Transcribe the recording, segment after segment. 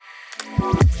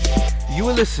You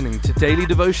are listening to Daily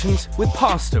Devotions with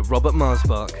Pastor Robert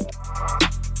Marsbach.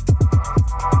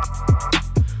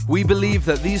 We believe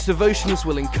that these devotions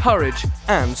will encourage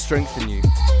and strengthen you.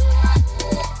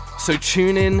 So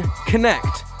tune in,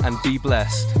 connect, and be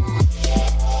blessed.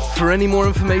 For any more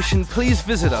information, please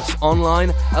visit us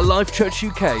online at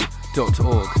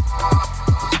lifechurchuk.org.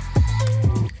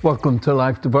 Welcome to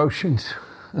Life Devotions,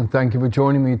 and thank you for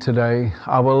joining me today.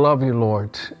 I will love you,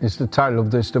 Lord, is the title of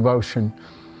this devotion.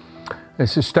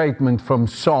 It's a statement from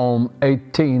Psalm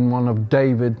 18, one of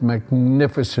David's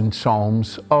magnificent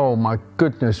psalms. Oh my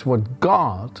goodness, what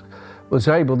God was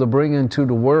able to bring into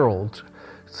the world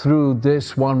through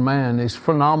this one man is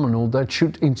phenomenal. That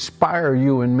should inspire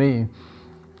you and me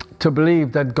to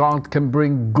believe that God can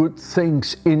bring good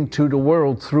things into the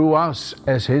world through us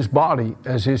as His body,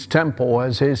 as His temple,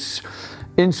 as His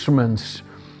instruments.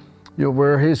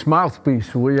 We're His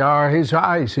mouthpiece. We are His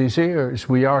eyes, His ears.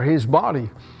 We are His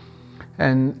body.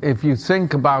 And if you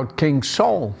think about King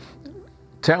Saul,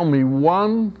 tell me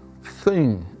one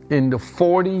thing in the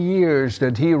 40 years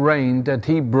that he reigned that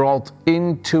he brought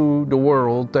into the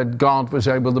world that God was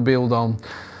able to build on.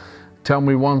 Tell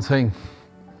me one thing.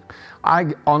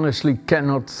 I honestly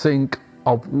cannot think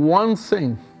of one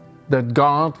thing that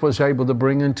God was able to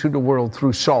bring into the world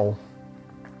through Saul.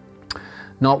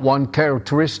 Not one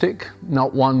characteristic,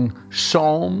 not one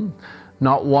psalm,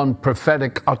 not one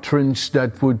prophetic utterance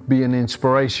that would be an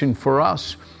inspiration for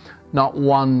us, not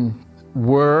one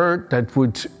word that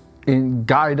would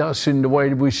guide us in the way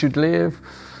that we should live,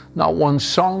 not one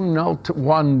song, not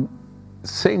one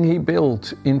thing he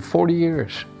built in 40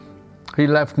 years. He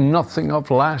left nothing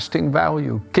of lasting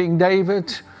value. King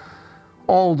David,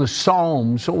 all the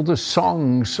psalms, all the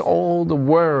songs, all the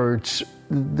words,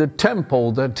 the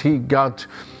temple that he got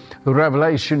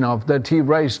revelation of, that he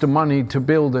raised the money to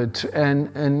build it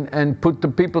and put the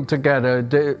people together,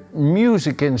 the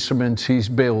music instruments he's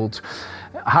built,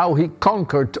 how he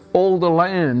conquered all the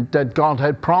land that God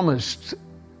had promised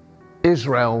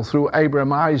Israel through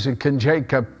Abraham, Isaac, and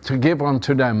Jacob to give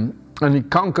unto them. And he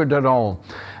conquered it all.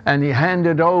 And he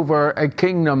handed over a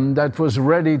kingdom that was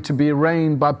ready to be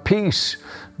reigned by peace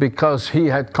because he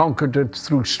had conquered it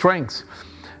through strength,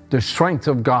 the strength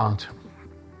of God,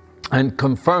 and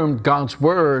confirmed God's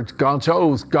word, God's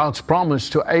oath, God's promise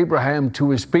to Abraham, to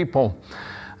his people.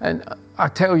 And I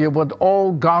tell you, what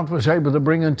all God was able to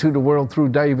bring into the world through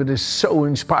David is so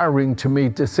inspiring to me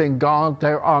to think, God,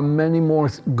 there are many more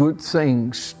good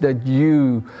things that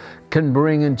you can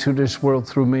bring into this world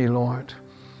through me, Lord.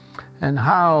 And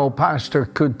how, Pastor,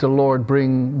 could the Lord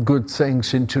bring good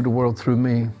things into the world through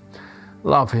me?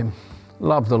 Love Him.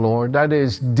 Love the Lord. That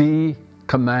is the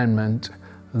commandment.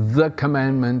 The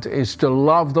commandment is to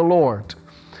love the Lord,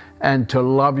 and to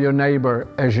love your neighbor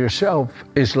as yourself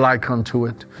is like unto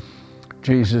it.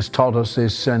 Jesus taught us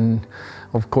this, and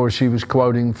of course he was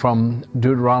quoting from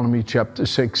Deuteronomy chapter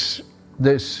 6.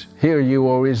 This, hear you,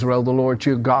 O Israel, the Lord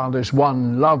your God is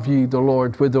one. Love ye the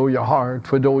Lord with all your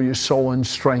heart, with all your soul and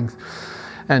strength.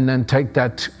 And then take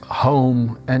that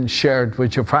home and share it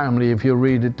with your family if you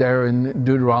read it there in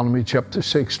Deuteronomy chapter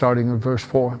 6, starting at verse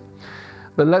 4.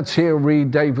 But let's here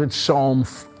read David's Psalm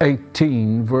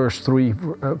 18, first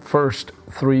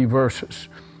three verses.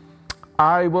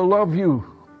 I will love you,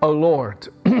 O Lord,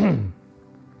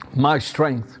 my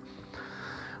strength.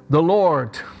 The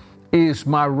Lord is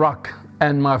my rock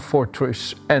and my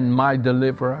fortress and my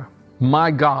deliverer,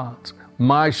 my God,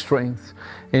 my strength,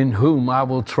 in whom I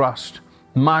will trust,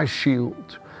 my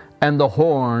shield and the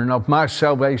horn of my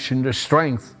salvation, the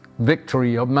strength,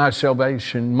 victory of my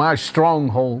salvation, my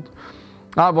stronghold.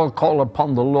 I will call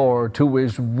upon the Lord, who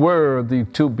is worthy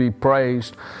to be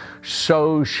praised.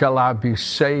 So shall I be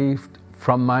saved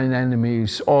from mine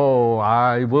enemies. Oh,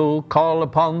 I will call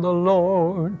upon the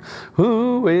Lord,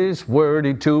 who is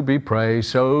worthy to be praised.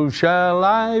 So shall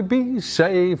I be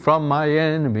saved from my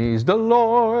enemies. The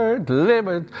Lord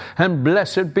liveth, and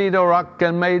blessed be the rock,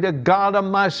 and may the God of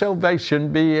my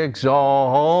salvation be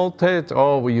exalted.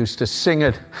 Oh, we used to sing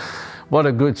it. What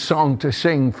a good song to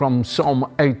sing from Psalm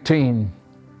 18.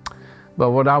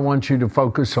 But what I want you to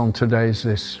focus on today is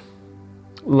this.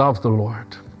 Love the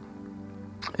Lord.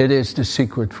 It is the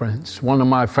secret, friends. One of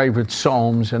my favorite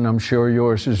psalms, and I'm sure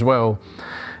yours as well,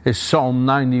 is Psalm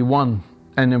 91.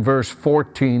 And in verse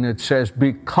 14 it says,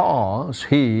 because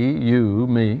he, you,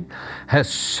 me, has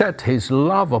set his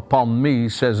love upon me,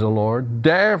 says the Lord,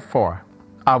 therefore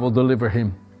I will deliver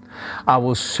him. I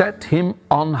will set him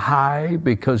on high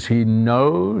because he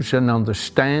knows and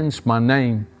understands my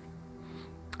name.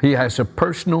 He has a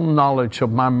personal knowledge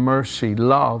of my mercy,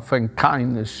 love, and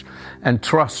kindness, and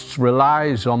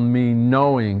relies on me,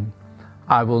 knowing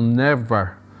I will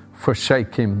never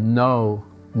forsake him. No,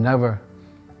 never.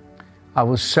 I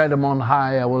will set him on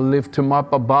high. I will lift him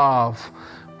up above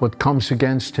what comes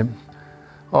against him.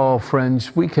 Oh,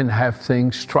 friends, we can have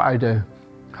things try to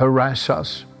harass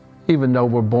us, even though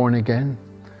we're born again.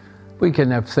 We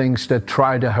can have things that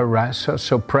try to harass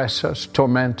us, oppress us,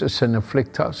 torment us, and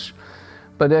afflict us.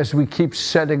 But as we keep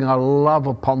setting our love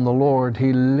upon the Lord,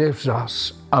 he lifts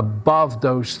us above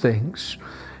those things.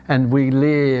 And we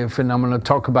live, and I'm going to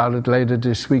talk about it later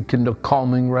this week, in the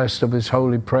calming rest of his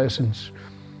holy presence,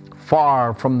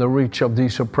 far from the reach of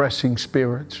these oppressing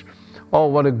spirits. Oh,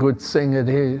 what a good thing it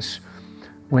is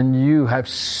when you have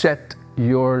set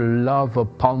your love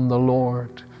upon the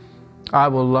Lord. I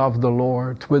will love the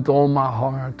Lord with all my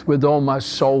heart, with all my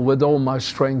soul, with all my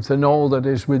strength, and all that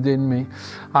is within me.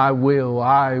 I will.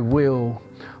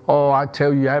 Oh, I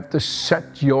tell you have to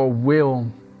set your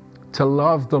will to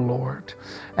love the Lord,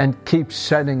 and keep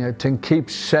setting it,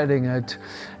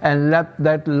 and let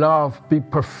that love be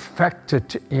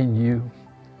perfected in you.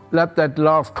 Let that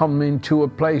love come into a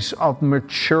place of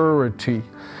maturity,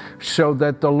 so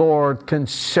that the Lord can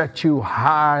set you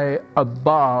high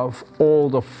above all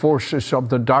the forces of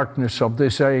the darkness of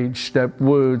this age that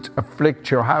would afflict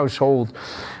your household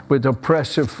with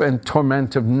oppressive and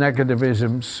tormentive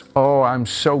negativisms. Oh, I'm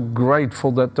so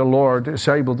grateful that the Lord is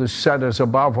able to set us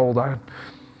above all that.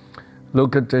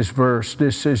 Look at this verse.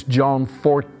 This is John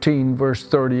 14, verse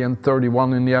 30 and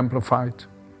 31 in the Amplified.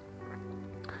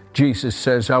 Jesus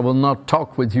says, I will not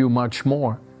talk with you much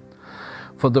more.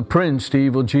 For the prince, the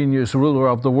evil genius, ruler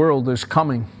of the world, is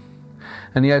coming,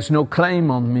 and he has no claim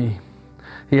on me.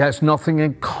 He has nothing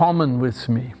in common with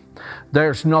me.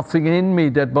 There's nothing in me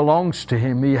that belongs to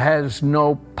him. He has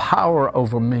no power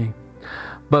over me.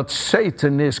 But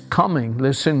Satan is coming,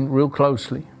 listen real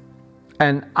closely,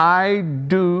 and I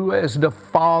do as the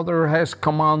Father has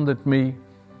commanded me,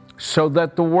 so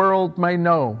that the world may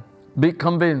know, be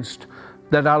convinced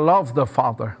that I love the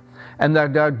Father, and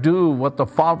that I do what the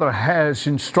Father has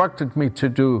instructed me to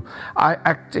do. I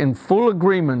act in full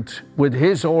agreement with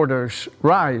his orders.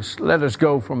 Rise, let us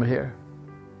go from here.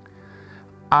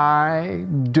 I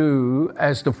do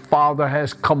as the Father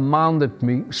has commanded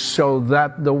me, so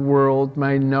that the world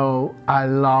may know I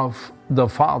love the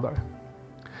Father.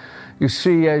 You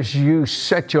see, as you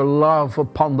set your love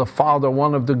upon the Father,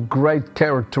 one of the great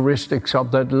characteristics of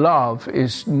that love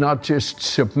is not just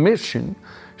submitting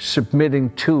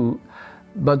to,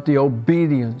 but the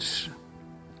obedience,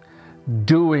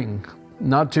 doing,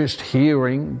 not just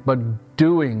hearing, but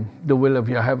doing the will of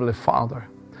your Heavenly Father.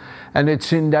 And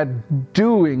it's in that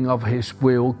doing of his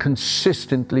will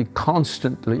consistently,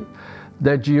 constantly,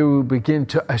 that you begin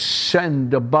to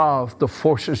ascend above the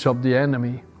forces of the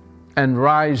enemy and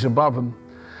rise above them.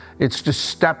 It's the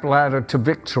step ladder to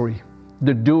victory.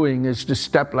 The doing is the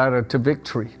step ladder to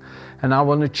victory. And I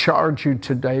want to charge you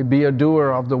today, be a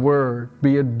doer of the word,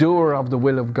 be a doer of the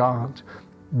will of God.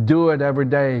 Do it every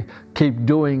day. Keep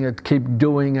doing it, keep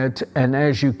doing it. And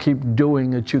as you keep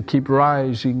doing it, you keep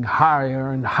rising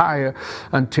higher and higher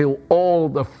until all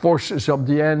the forces of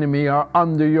the enemy are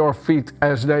under your feet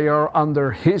as they are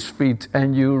under his feet,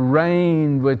 and you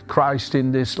reign with Christ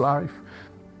in this life.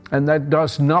 And that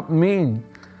does not mean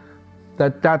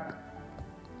that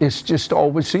is just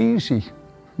always easy.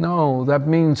 No, that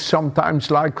means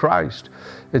sometimes like Christ.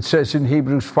 It says in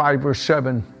Hebrews 5 verse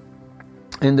 7,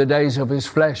 in the days of his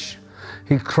flesh,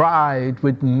 he cried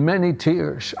with many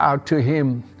tears out to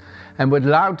him, and with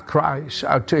loud cries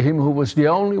out to him who was the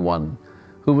only one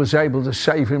who was able to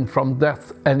save him from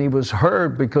death. And he was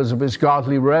heard because of his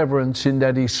godly reverence, in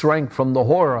that he shrank from the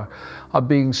horror of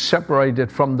being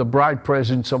separated from the bright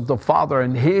presence of the Father.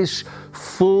 And his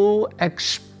full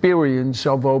experience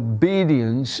of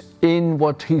obedience in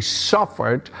what he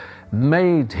suffered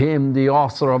made him the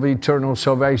author of eternal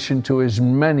salvation to as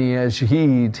many as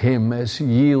heed him, as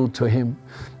yield to him.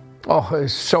 Oh,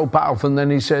 it's so powerful. And then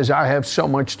he says, I have so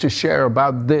much to share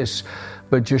about this,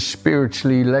 but you're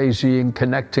spiritually lazy in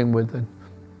connecting with it.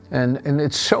 And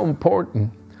it's so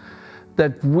important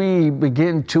that we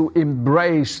begin to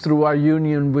embrace, through our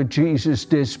union with Jesus,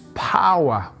 this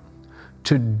power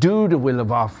to do the will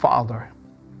of our Father.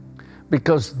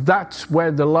 Because that's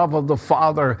where the love of the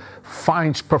Father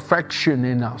finds perfection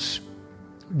in us.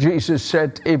 Jesus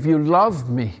said, if you love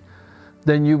me,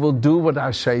 then you will do what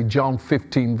I say, John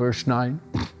 15, verse 9.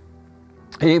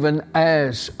 Even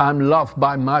as I'm loved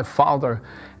by my Father,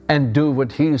 and do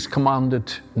what he has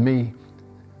commanded me.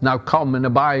 Now come and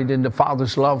abide in the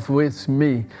Father's love with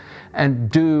me, and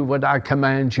do what I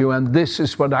command you. And this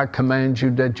is what I command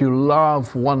you, that you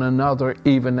love one another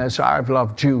even as I've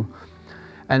loved you.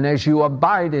 And as you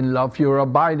abide in love, you're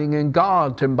abiding in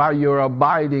God. And by your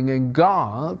abiding in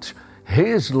God,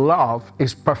 His love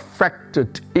is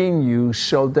perfected in you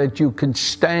so that you can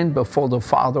stand before the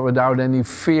Father without any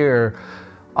fear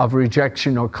of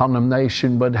rejection or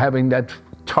condemnation, but having that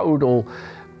total,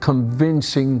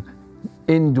 convincing,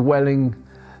 indwelling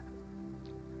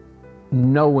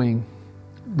knowing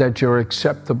that you're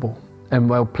acceptable and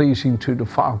well-pleasing to the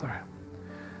Father.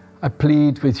 I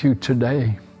plead with you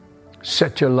today,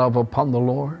 set your love upon the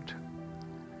Lord.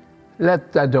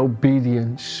 Let that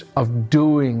obedience of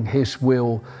doing His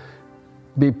will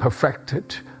be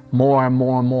perfected more and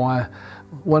more and more.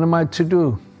 What am I to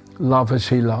do? Love as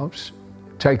He loves.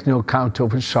 Take no account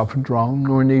of a suffered wrong,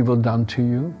 nor an evil done to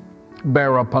you.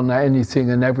 Bear upon anything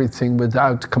and everything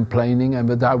without complaining and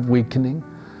without weakening.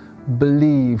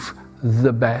 Believe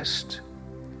the best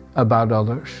about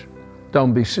others.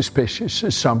 Don't be suspicious,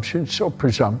 assumptions, or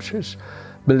presumptuous.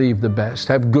 Believe the best.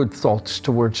 Have good thoughts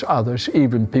towards others,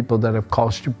 even people that have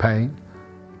caused you pain.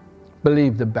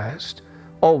 Believe the best.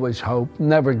 Always hope.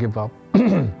 Never give up.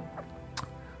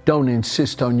 Don't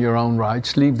insist on your own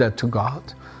rights. Leave that to God.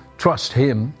 Trust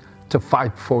Him to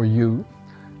fight for you.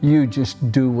 You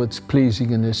just do what's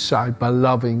pleasing in His sight by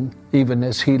loving even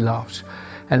as He loves.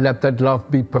 And let that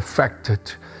love be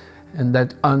perfected. And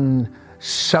that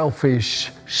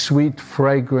unselfish, sweet,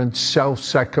 fragrant,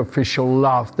 self-sacrificial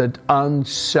love, that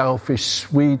unselfish,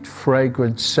 sweet,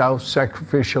 fragrant,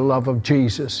 self-sacrificial love of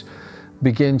Jesus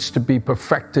begins to be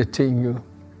perfected in you.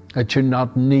 That you're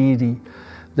not needy,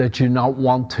 that you're not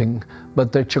wanting,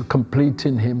 but that you're complete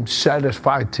in Him,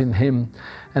 satisfied in Him,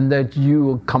 and that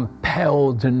you are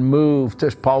compelled and moved,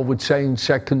 as Paul would say in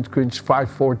 2 Corinthians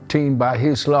 5:14, by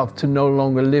His love to no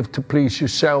longer live to please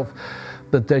yourself,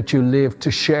 but that you live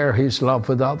to share His love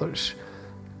with others.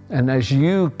 And as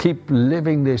you keep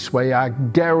living this way, I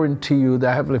guarantee you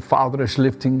the Heavenly Father is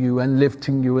lifting you and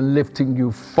lifting you and lifting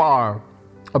you far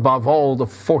above all the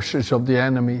forces of the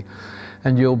enemy.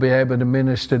 And you'll be able to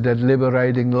minister that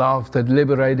liberating love, that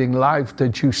liberating life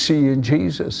that you see in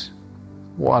Jesus.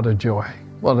 What a joy.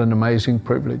 What an amazing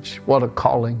privilege. What a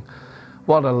calling.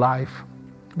 What a life.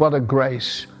 What a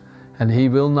grace. And He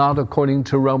will not, according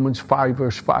to Romans 5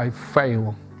 verse 5,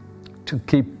 fail to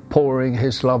keep pouring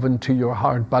His love into your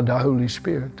heart by the Holy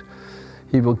Spirit.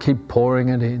 He will keep pouring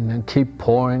it in and keep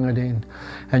pouring it in.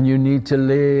 And you need to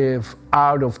live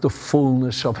out of the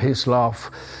fullness of His love.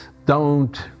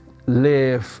 Don't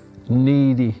live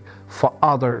needy for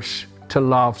others to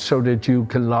love so that you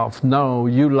can love. No,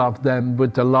 you love them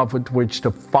with the love with which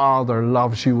the Father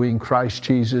loves you in Christ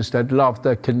Jesus. That love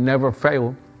that can never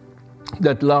fail.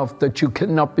 That love that you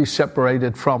cannot be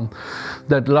separated from.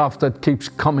 That love that keeps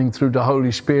coming through the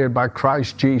Holy Spirit by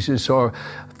Christ Jesus, or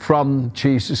from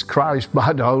Jesus Christ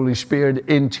by the Holy Spirit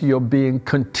into your being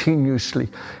continuously.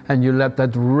 And you let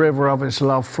that river of His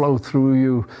love flow through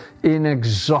you.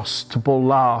 Inexhaustible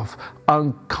love,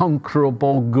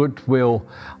 unconquerable goodwill,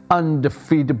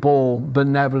 undefeatable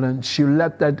benevolence. You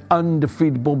let that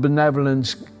undefeatable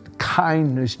benevolence,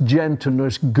 kindness,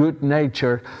 gentleness, good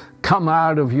nature come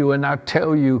out of you, and I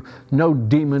tell you, no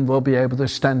demon will be able to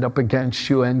stand up against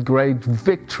you, and great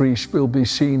victories will be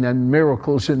seen, and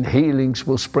miracles and healings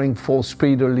will spring forth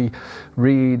speedily.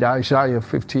 Read Isaiah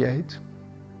 58.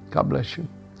 God bless you.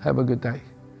 Have a good day.